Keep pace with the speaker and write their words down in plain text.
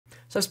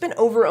So I've spent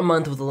over a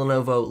month with the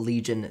Lenovo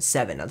Legion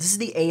 7. Now this is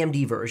the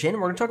AMD version.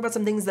 We're gonna talk about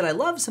some things that I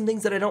love, some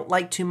things that I don't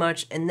like too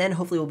much, and then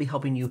hopefully we'll be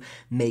helping you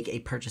make a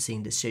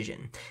purchasing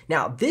decision.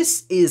 Now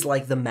this is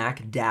like the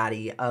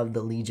MacDaddy of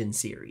the Legion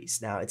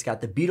series. Now it's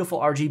got the beautiful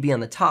RGB on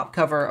the top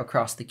cover,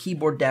 across the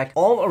keyboard deck,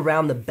 all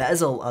around the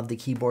bezel of the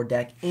keyboard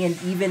deck, and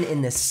even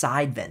in the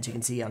side vents. You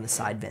can see on the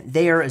side vent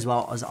there, as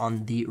well as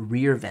on the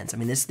rear vents. I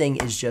mean, this thing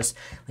is just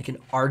like an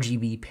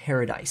RGB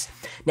paradise.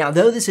 Now,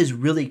 though this is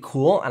really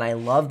cool, and I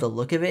love the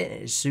look of it,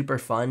 it's super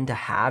fun to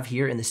have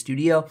here in the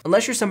studio.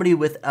 Unless you're somebody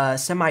with a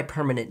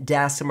semi-permanent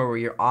desk, somewhere where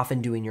you're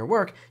often doing your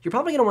work, you're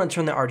probably gonna wanna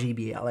turn the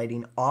RGB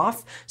lighting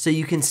off so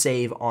you can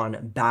save on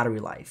battery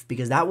life,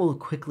 because that will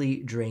quickly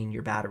drain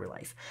your battery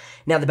life.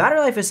 Now, the battery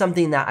life is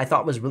something that I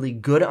thought was really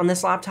good on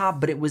this laptop,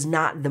 but it was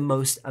not the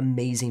most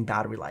amazing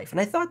battery life. And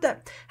I thought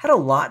that had a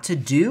lot to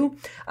do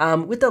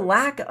with the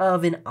lack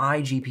of an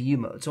iGPU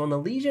mode. So on the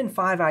Legion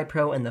 5i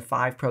Pro and the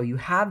 5 Pro, you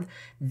have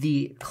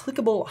the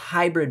clickable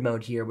hybrid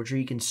mode here, which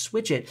you can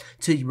switch it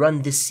to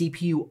run the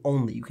CPU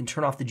only. You can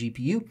turn off the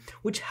GPU,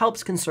 which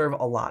helps conserve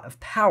a lot of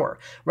power.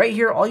 Right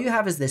here, all you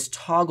have is this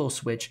toggle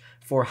switch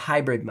for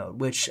hybrid mode,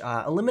 which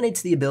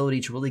eliminates the ability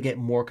to really get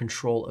more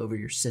control over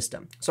your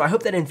system. So I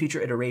hope that in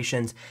future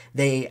iterations,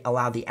 they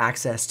allow the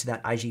access to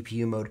that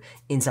iGPU mode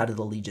inside of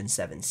the Legion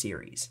 7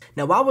 series.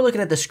 Now, while we're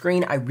looking at the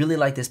screen, I really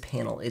like this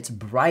panel. It's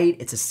bright,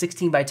 it's a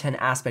 16:10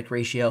 aspect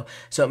ratio,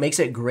 so it makes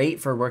it great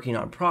for working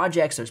on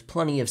projects. There's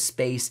plenty of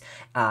space,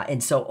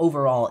 and so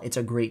overall, it's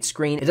a great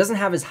screen. It doesn't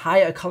have as high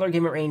a color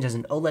gamut range as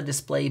an OLED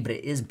display, but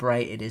it is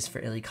bright, it is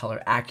fairly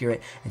color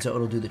accurate, and so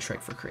it'll do the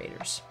trick for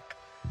creators.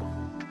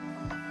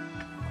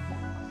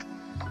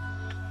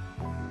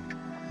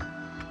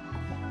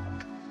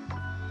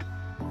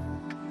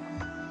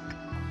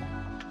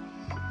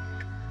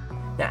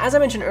 Now, as I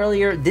mentioned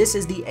earlier, this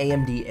is the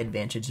AMD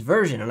Advantage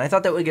version, and I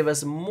thought that would give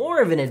us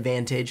more of an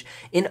advantage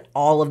in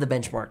all of the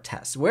benchmark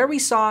tests. Where we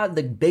saw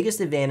the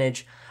biggest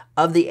advantage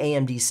of the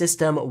AMD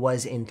system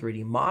was in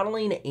 3D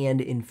modeling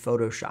and in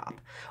Photoshop.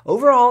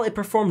 Overall, it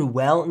performed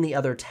well in the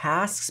other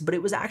tasks, but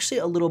it was actually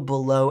a little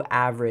below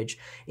average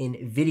in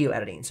video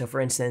editing. So for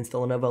instance, the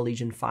Lenovo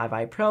Legion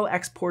 5i Pro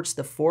exports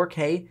the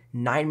 4K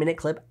 9-minute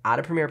clip out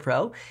of Premiere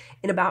Pro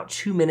in about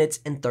 2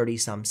 minutes and 30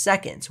 some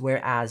seconds,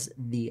 whereas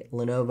the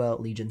Lenovo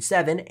Legion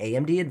 7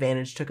 AMD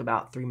Advantage took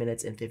about 3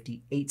 minutes and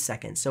 58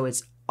 seconds. So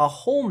it's a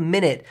whole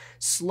minute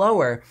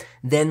slower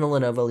than the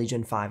Lenovo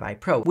Legion 5i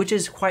Pro, which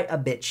is quite a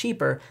bit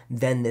cheaper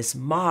than this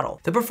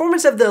model. The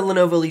performance of the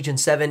Lenovo Legion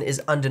 7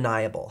 is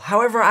undeniable.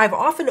 However, I've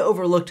often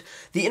overlooked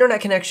the internet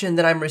connection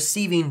that I'm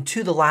receiving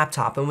to the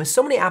laptop, and with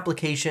so many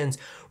applications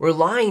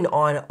relying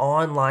on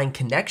online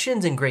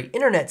connections and great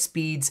internet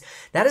speeds,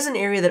 that is an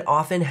area that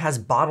often has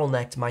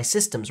bottlenecked my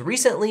systems.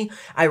 Recently,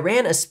 I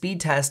ran a speed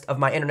test of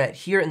my internet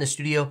here in the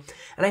studio,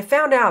 and I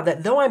found out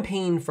that though I'm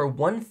paying for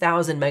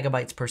 1,000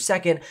 megabytes per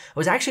second, I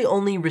was actually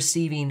only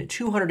receiving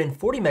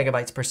 240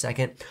 megabytes per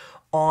second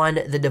on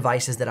the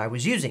devices that I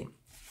was using.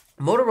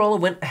 Motorola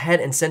went ahead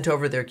and sent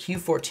over their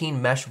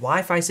Q14 mesh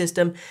Wi-Fi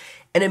system,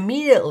 and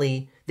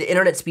immediately the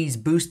internet speeds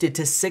boosted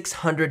to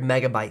 600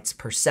 megabytes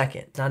per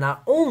second. Now,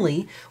 not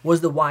only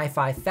was the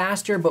Wi-Fi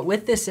faster, but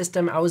with this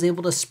system, I was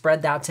able to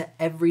spread that to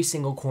every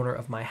single corner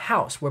of my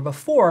house, where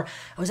before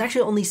I was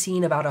actually only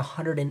seeing about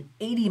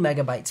 180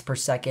 megabytes per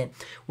second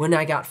when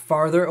I got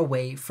farther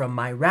away from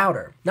my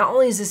router. Not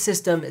only is this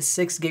system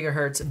 6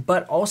 gigahertz,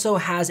 but also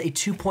has a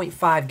 2.5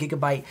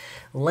 gigabyte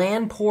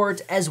LAN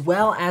port, as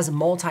well as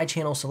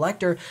multi-channel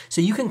selector,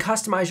 so you can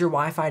customize your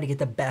Wi-Fi to get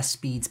the best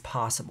speeds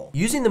possible.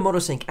 Using the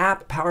MotoSync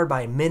app powered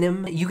by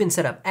Minim, you can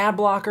set up ad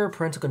blocker,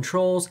 parental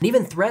controls, and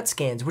even threat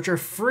scans, which are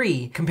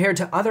free compared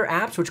to other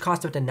apps which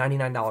cost up to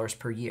 $99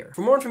 per year.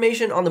 For more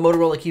information on the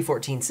Motorola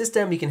Q14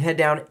 system, you can head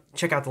down,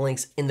 check out the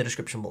links in the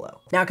description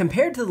below. Now,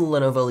 compared to the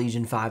Lenovo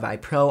Legion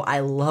 5i Pro, I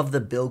love the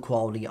build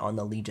quality on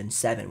the Legion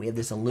 7. We have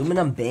this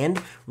aluminum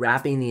band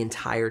wrapping the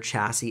entire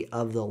chassis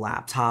of the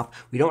laptop.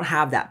 We don't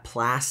have that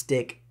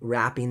plastic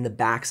wrapping the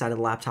back side of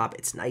the laptop.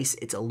 It's nice,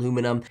 it's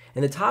aluminum.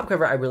 And the top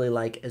cover I really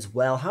like as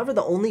well. However,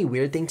 the only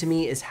weird thing to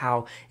me is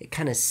how it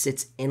kind of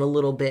sits in a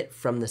little bit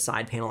from the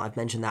side panel. I've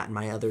mentioned that in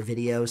my other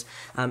videos,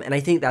 and I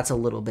think that's a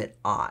little bit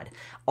odd.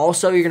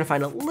 Also, you're gonna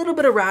find a little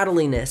bit of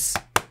rattliness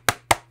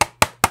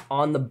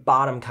on the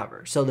bottom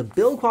cover. So the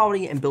build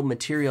quality and build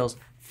materials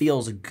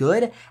feels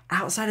good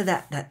outside of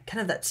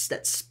that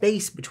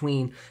space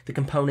between the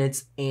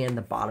components and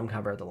the bottom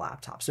cover of the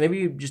laptop. So maybe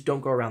you just don't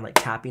go around like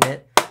tapping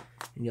it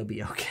and you'll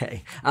be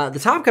okay. The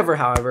top cover,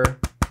 however,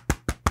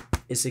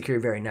 is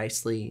secured very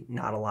nicely.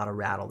 Not a lot of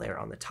rattle there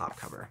on the top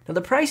cover. Now,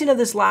 the pricing of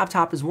this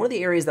laptop is one of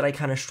the areas that I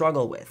kind of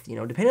struggle with. You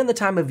know, depending on the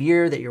time of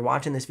year that you're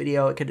watching this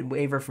video, it could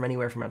waver from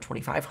anywhere from around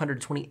 $2,500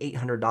 to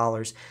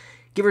 $2,800.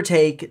 Give or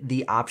take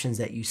the options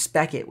that you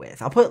spec it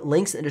with. I'll put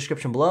links in the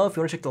description below if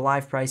you want to check the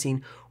live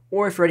pricing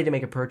or if you're ready to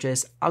make a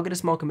purchase, I'll get a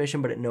small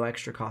commission, but at no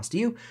extra cost to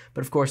you.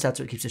 But of course, that's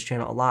what keeps this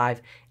channel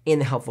alive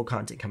and the helpful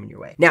content coming your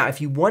way. Now,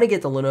 if you want to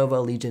get the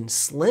Lenovo Legion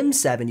Slim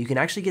 7, you can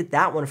actually get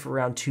that one for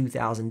around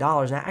 $2,000. And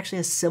that actually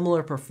has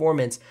similar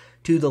performance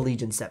to the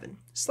Legion 7.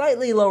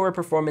 Slightly lower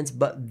performance,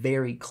 but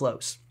very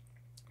close.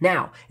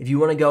 Now, if you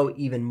want to go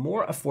even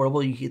more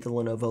affordable, you can get the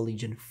Lenovo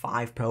Legion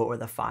 5 Pro or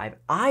the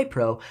 5i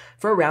Pro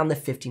for around the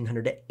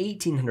 $1,500 to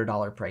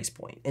 $1,800 price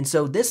point. And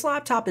so this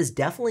laptop is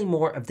definitely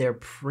more of their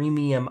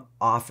premium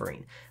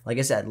offering. Like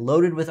I said,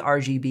 loaded with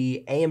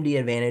RGB, AMD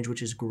Advantage,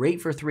 which is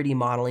great for 3D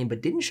modeling,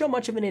 but didn't show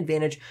much of an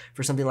advantage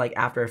for something like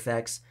After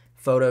Effects,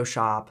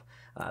 Photoshop,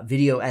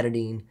 video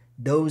editing.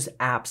 Those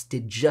apps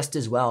did just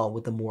as well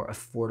with the more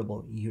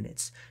affordable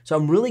units. So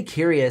I'm really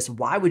curious,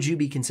 why would you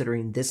be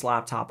considering this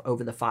laptop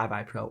over the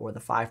 5i Pro or the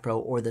 5 Pro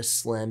or the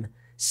Slim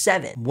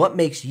 7? What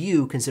makes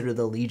you consider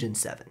the Legion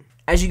 7?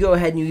 As you go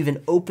ahead and you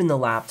even open the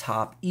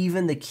laptop,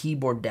 even the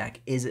keyboard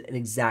deck is an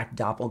exact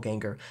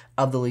doppelganger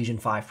of the Legion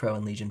 5 Pro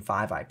and Legion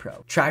 5i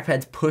Pro.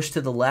 Trackpads push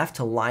to the left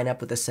to line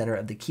up with the center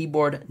of the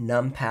keyboard,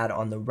 numpad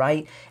on the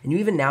right, and you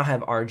even now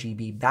have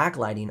RGB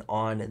backlighting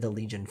on the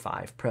Legion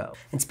 5 Pro.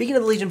 And speaking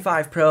of the Legion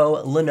 5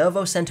 Pro,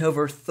 Lenovo sent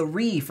over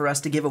 3 for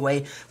us to give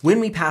away when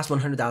we pass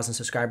 100,000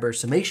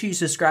 subscribers. So make sure you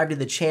subscribe to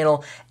the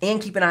channel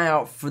and keep an eye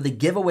out for the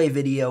giveaway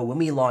video when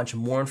we launch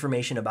more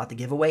information about the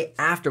giveaway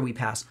after we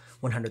pass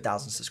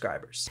 100,000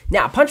 subscribers.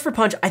 Now, punch for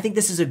punch, I think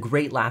this is a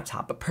great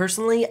laptop, but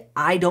personally,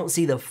 I don't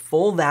see the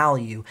full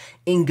value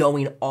in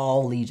going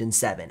all Legion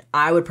 7.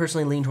 I would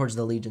personally lean towards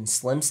the Legion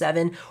Slim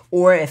 7,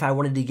 or if I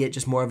wanted to get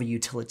just more of a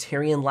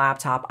utilitarian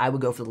laptop, I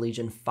would go for the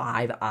Legion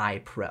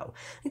 5i Pro.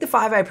 I think the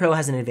 5i Pro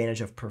has an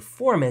advantage of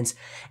performance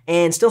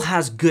and still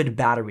has good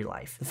battery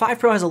life. The 5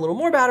 Pro has a little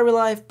more battery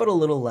life, but a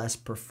little less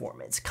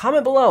performance.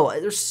 Comment below.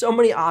 There's so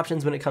many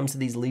options when it comes to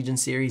these Legion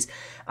series.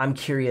 I'm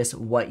curious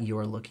what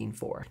you're looking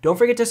for. Don't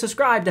forget to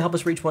subscribe to help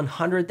us reach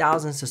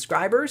 100,000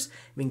 subscribers.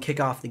 We can kick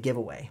off the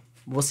giveaway.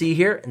 We'll see you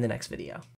here in the next video.